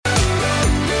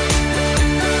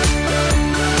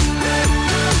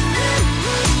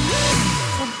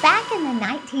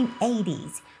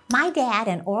1980s, my dad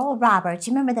and Oral Roberts,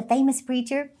 you remember the famous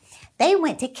preacher? They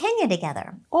went to Kenya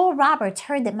together. Oral Roberts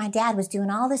heard that my dad was doing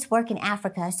all this work in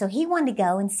Africa, so he wanted to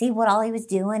go and see what all he was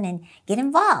doing and get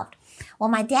involved. Well,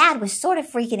 my dad was sort of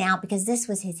freaking out because this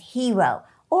was his hero.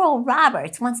 Oral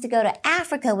Roberts wants to go to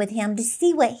Africa with him to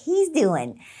see what he's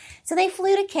doing. So they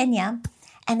flew to Kenya,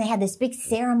 and they had this big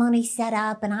ceremony set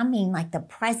up, and I mean like the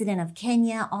president of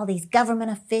Kenya, all these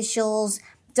government officials,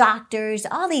 doctors,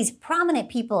 all these prominent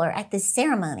people are at this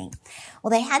ceremony.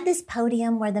 Well, they had this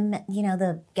podium where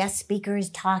the guest speaker is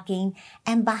talking,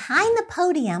 and behind the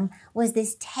podium was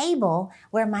this table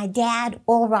where my dad,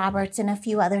 Oral Roberts, and a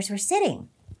few others were sitting.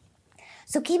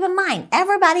 So keep in mind,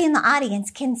 everybody in the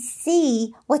audience can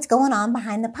see what's going on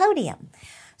behind the podium.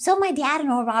 So my dad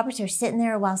and Oral Roberts are sitting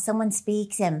there while someone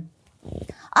speaks, and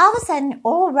all of a sudden,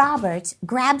 Oral Roberts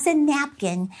grabs a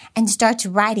napkin and starts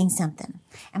writing something.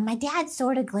 And my dad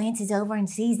sort of glances over and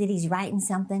sees that he's writing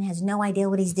something, has no idea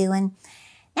what he's doing.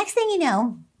 Next thing you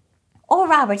know, Oral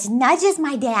Roberts nudges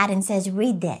my dad and says,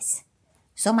 "Read this."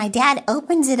 So my dad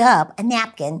opens it up, a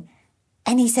napkin,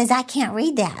 and he says, "I can't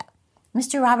read that."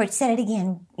 Mr. Roberts said it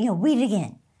again, read it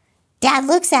again. Dad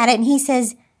looks at it and he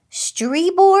says,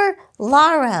 "Stribor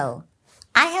Laro."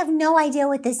 I have no idea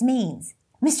what this means.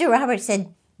 Mr. Roberts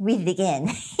said, "Read it again."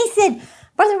 He said,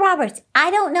 "Brother Roberts,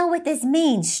 I don't know what this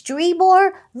means.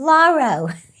 Stribor Laro."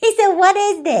 He said, "What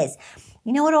is this?"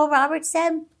 You know what Oral Roberts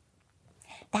said?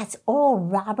 "That's Oral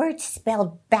Roberts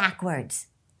spelled backwards."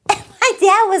 My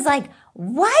dad was like,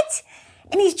 "What?"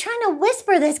 And he's trying to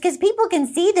whisper this because people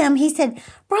can see them. He said,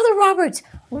 "Brother Roberts,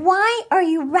 why are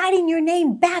you writing your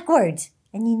name backwards?"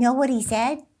 And you know what he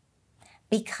said?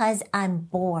 "Because I'm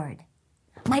bored."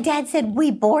 My dad said, "We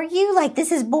bore you? Like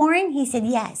this is boring?" He said,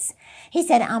 "Yes." He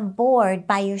said, "I'm bored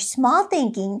by your small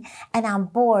thinking and I'm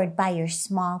bored by your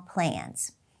small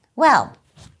plans." Well,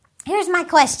 here's my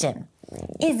question.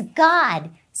 Is God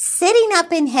sitting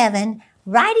up in heaven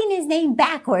writing his name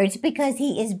backwards because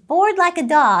he is bored like a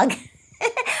dog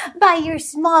by your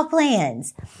small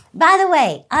plans? By the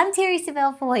way, I'm Terry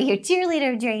Savelle Foy, your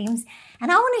cheerleader of dreams,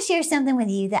 and I want to share something with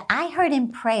you that I heard in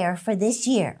prayer for this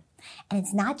year. And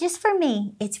it's not just for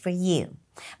me, it's for you.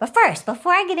 But first,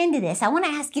 before I get into this, I want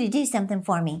to ask you to do something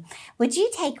for me. Would you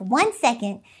take 1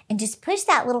 second and just push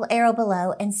that little arrow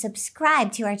below and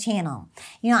subscribe to our channel?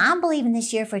 I'm believing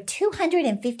this year for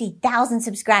 250,000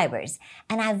 subscribers,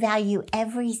 and I value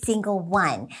every single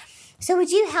one. So would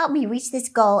you help me reach this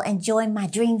goal and join my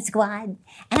dream squad?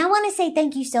 And I want to say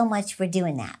thank you so much for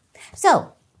doing that.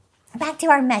 So back to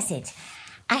our message.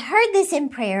 I heard this in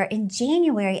prayer in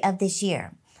January of this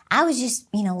year. I was just,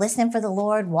 listening for the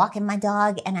Lord, walking my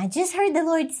dog, and I just heard the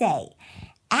Lord say,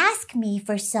 "Ask me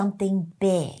for something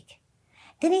big."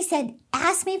 Then he said,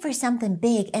 "Ask me for something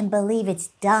big and believe it's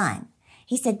done."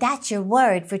 He said, "That's your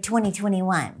word for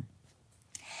 2021.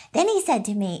 Then he said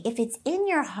to me, "If it's in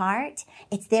your heart,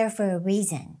 it's there for a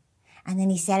reason." And then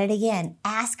he said it again,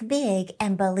 "Ask big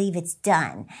and believe it's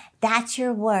done. That's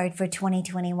your word for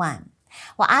 2021.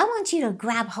 Well, I want you to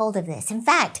grab hold of this. In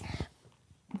fact,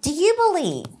 do you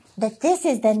believe that this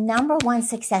is the #1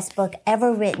 success book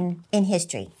ever written in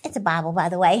history? It's a Bible, by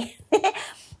the way.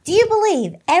 Do you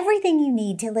believe everything you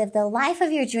need to live the life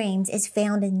of your dreams is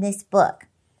found in this book?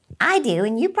 I do,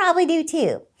 and you probably do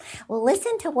too. Well,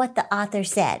 listen to what the author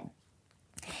said.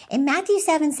 In Matthew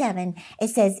 7:7, it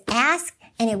says, "Ask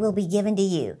and it will be given to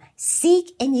you.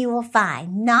 Seek and you will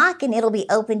find. Knock and it'll be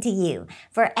open to you.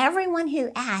 For everyone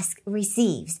who asks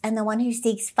receives, and the one who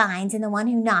seeks finds, and the one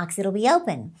who knocks it'll be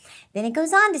open." Then it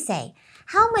goes on to say,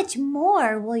 "How much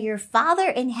more will your Father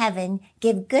in heaven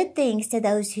give good things to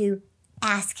those who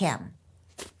ask him?"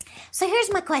 So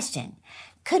here's my question.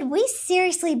 Could we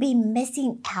seriously be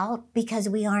missing out because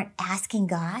we aren't asking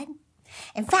God?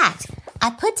 In fact,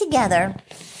 I put together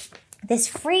this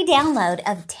free download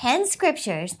of 10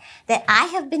 scriptures that I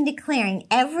have been declaring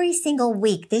every single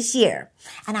week this year.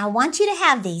 And I want you to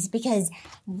have these because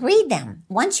read them.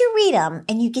 Once you read them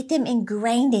and you get them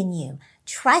ingrained in you,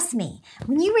 trust me,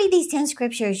 when you read these 10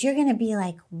 scriptures, you're going to be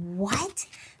like, what?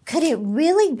 Could it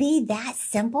really be that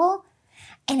simple?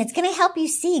 And it's going to help you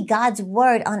see God's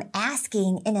word on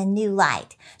asking in a new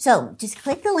light. So just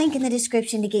click the link in the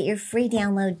description to get your free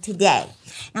download today.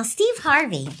 Now, Steve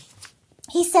Harvey,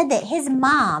 he said that his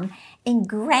mom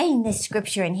ingrained this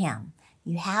scripture in him.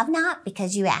 You have not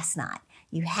because you ask not.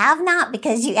 You have not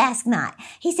because you ask not.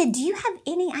 He said, do you have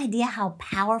any idea how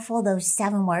powerful those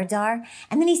 7 words are?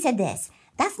 And then he said this,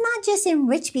 that's not just in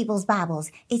rich people's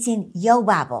Bibles. It's in your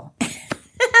Bible.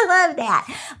 I love that.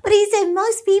 But he said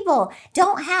most people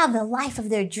don't have the life of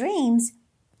their dreams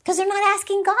because they're not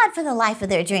asking God for the life of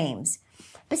their dreams.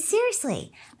 But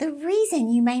seriously, the reason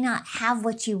you may not have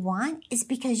what you want is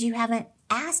because you haven't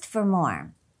asked for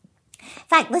more. In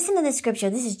fact, listen to the scripture.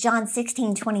 This is John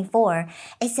 16:24.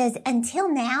 It says,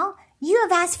 until now, you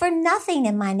have asked for nothing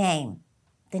in my name.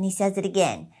 Then he says it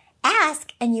again.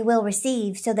 Ask and you will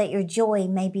receive so that your joy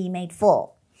may be made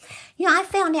full. I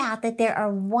found out that there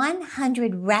are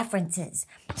 100 references,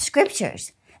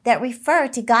 scriptures, that refer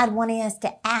to God wanting us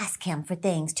to ask him for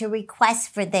things, to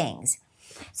request for things.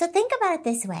 So think about it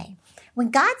this way.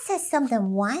 When God says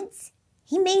something once,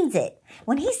 he means it.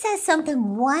 When he says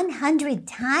something 100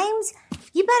 times,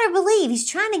 you better believe he's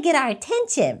trying to get our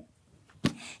attention.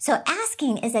 So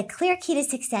asking is a clear key to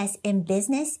success in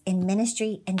business, in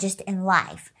ministry, and just in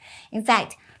life. In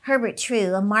fact, Herbert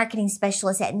True, a marketing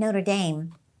specialist at Notre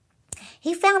Dame,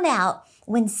 he found out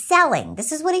when selling,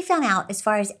 this is what he found out as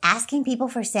far as asking people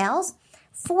for sales,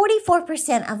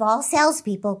 44% of all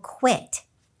salespeople quit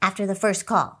after the first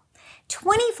call.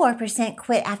 24%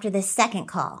 quit after the second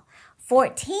call.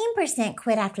 14%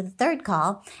 quit after the third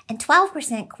call, and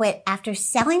 12% quit after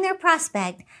selling their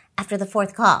prospect after the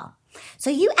fourth call. So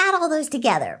you add all those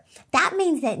together. That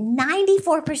means that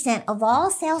 94% of all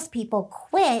salespeople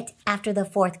quit after the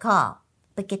fourth call.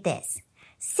 But get this,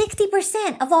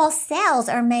 60% of all sales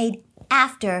are made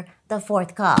after the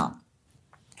fourth call.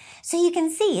 So you can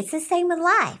see it's the same with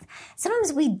life.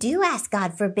 Sometimes we do ask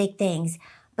God for big things,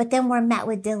 but then we're met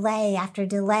with delay after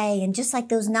delay. And just like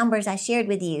those numbers I shared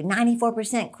with you,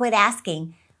 94% quit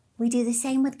asking. We do the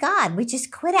same with God. We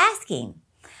just quit asking.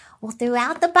 Well,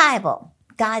 throughout the Bible,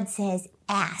 God says,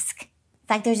 ask. In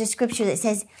fact, there's a scripture that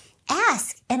says,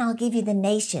 ask and I'll give you the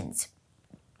nations.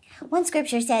 One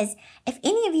scripture says, if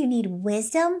any of you need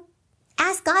wisdom,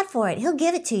 ask God for it. He'll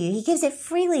give it to you. He gives it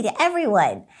freely to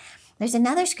everyone. There's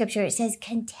another scripture. It says,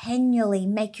 continually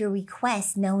make your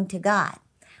requests known to God.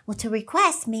 Well, to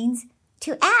request means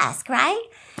to ask, right?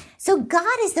 So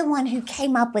God is the one who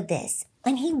came up with this,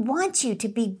 and he wants you to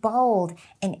be bold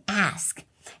and ask.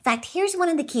 In fact, here's one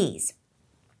of the keys.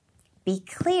 Be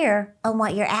clear on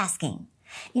what you're asking.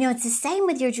 It's the same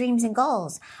with your dreams and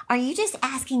goals. Are you just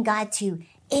asking God to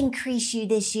increase you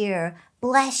this year,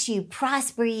 bless you,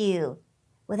 prosper you,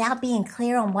 without being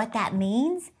clear on what that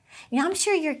means? I'm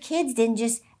sure your kids didn't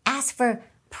just ask for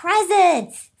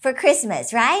presents for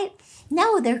Christmas, right?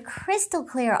 No, they're crystal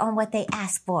clear on what they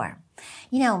ask for.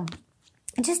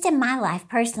 Just in my life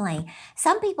personally,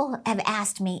 some people have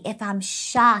asked me if I'm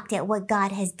shocked at what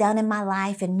God has done in my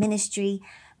life and ministry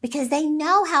because they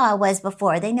know how I was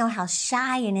before. They know how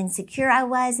shy and insecure I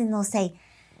was, and they'll say,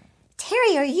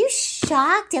 Terry, are you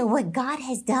shocked at what God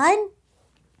has done?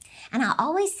 And I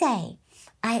always say,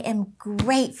 I am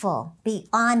grateful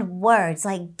beyond words.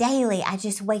 Like daily, I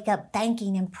just wake up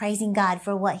thanking and praising God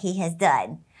for what he has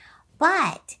done.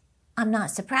 But I'm not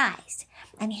surprised.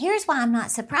 And here's why I'm not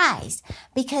surprised.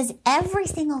 Because every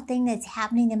single thing that's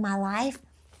happening in my life,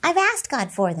 I've asked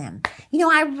God for them.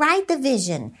 I write the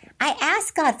vision. I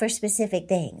ask God for specific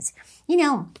things.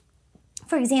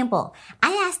 For example,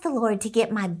 I asked the Lord to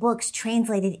get my books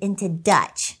translated into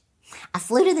Dutch. I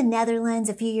flew to the Netherlands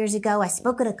a few years ago. I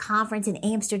spoke at a conference in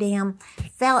Amsterdam,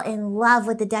 fell in love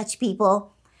with the Dutch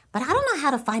people, but I don't know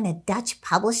how to find a Dutch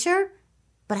publisher.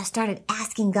 But I started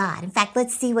asking God. In fact,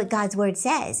 let's see what God's word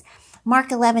says. Mark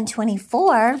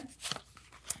 11:24.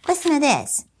 Listen to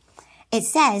this. It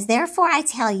says, therefore I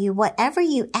tell you, whatever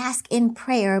you ask in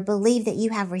prayer, believe that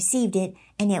you have received it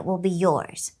and it will be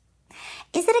yours.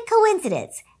 Is it a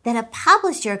coincidence that a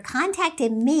publisher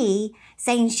contacted me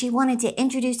saying she wanted to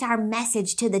introduce our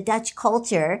message to the Dutch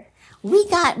culture? We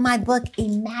got my book,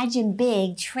 Imagine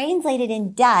Big, translated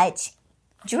in Dutch,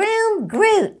 Droom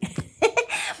Groot.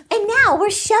 And now we're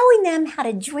showing them how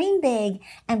to dream big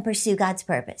and pursue God's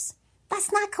purpose.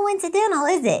 That's not coincidental,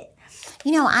 is it?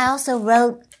 I also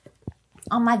wrote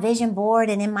on my vision board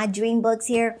and in my dream books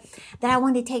here that I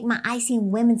wanted to take my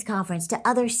Icing Women's Conference to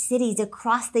other cities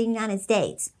across the United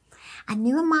States. I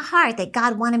knew in my heart that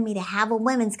God wanted me to have a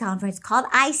women's conference called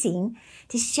Icing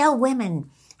to show women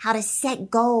how to set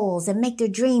goals and make their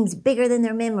dreams bigger than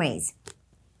their memories.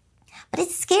 But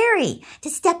it's scary to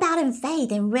step out in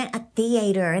faith and rent a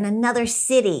theater in another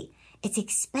city. It's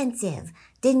expensive.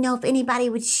 Didn't know if anybody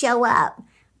would show up.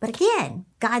 But again,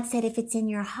 God said if it's in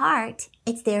your heart,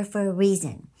 it's there for a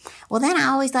reason. Well, then I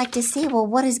always like to see,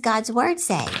 what does God's word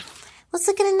say? Let's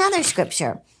look at another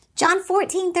scripture. John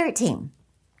 14:13.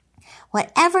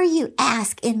 Whatever you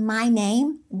ask in my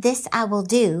name, this I will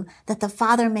do, that the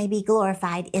Father may be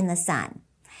glorified in the Son.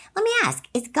 Let me ask,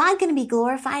 is God going to be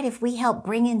glorified if we help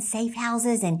bring in safe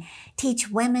houses and teach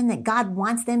women that God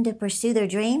wants them to pursue their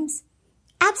dreams?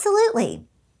 Absolutely.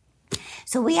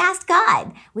 So we asked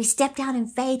God. We stepped out in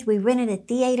faith. We rented a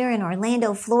theater in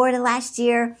Orlando, Florida last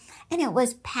year, and it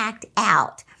was packed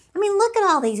out. I mean, look at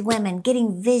all these women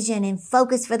getting vision and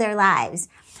focus for their lives.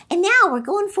 And now we're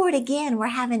going for it again. We're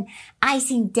having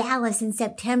Icing Dallas in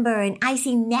September and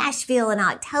Icing Nashville in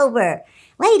October.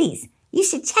 Ladies, you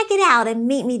should check it out and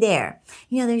meet me there.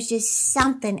 You know, there's just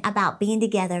something about being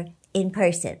together in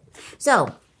person.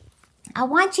 So I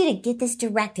want you to get this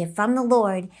directive from the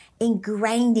Lord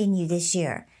ingrained in you this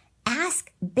year.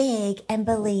 Ask big and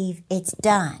believe it's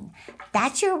done.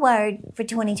 That's your word for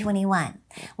 2021.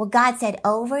 Well, God said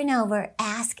over and over,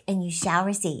 ask and you shall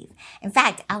receive. In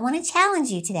fact, I want to challenge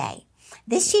you today.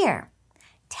 This year,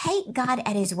 take God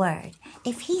at his word.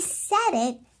 If he said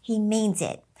it, he means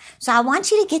it. So I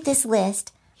want you to get this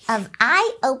list of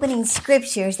eye-opening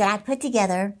scriptures that I put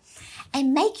together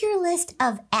and make your list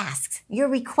of asks, your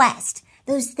requests,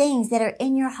 those things that are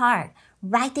in your heart.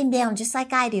 Write them down just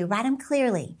like I do. Write them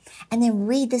clearly. And then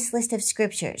read this list of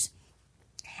scriptures.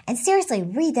 And seriously,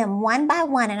 read them one by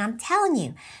one. And I'm telling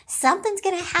you, something's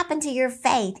going to happen to your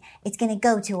faith. It's going to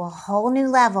go to a whole new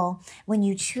level when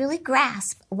you truly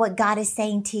grasp what God is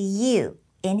saying to you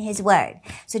in his word.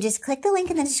 So just click the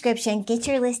link in the description, get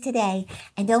your list today.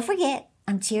 And don't forget,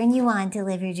 I'm cheering you on to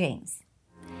live your dreams.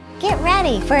 Get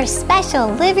ready for a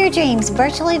special Live Your Dreams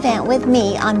virtual event with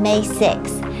me on May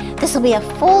 6th. This will be a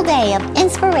full day of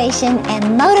inspiration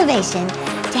and motivation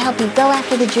to help you go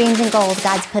after the dreams and goals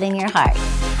God's put in your heart.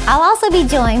 I'll also be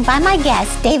joined by my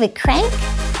guests, David Crank,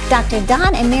 Dr.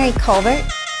 Don and Mary Colbert,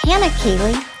 Hannah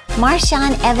Keeley,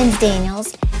 Marshawn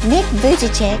Evans-Daniels, Nick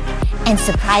Vujicic, and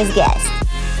surprise guests.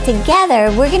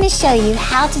 Together, we're going to show you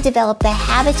how to develop the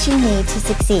habits you need to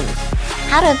succeed,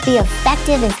 how to be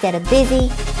effective instead of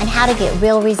busy, and how to get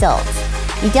real results.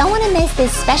 You don't want to miss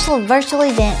this special virtual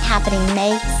event happening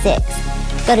May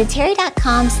 6th. Go to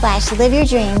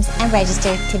terry.com/liveyourdreams and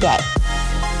register today.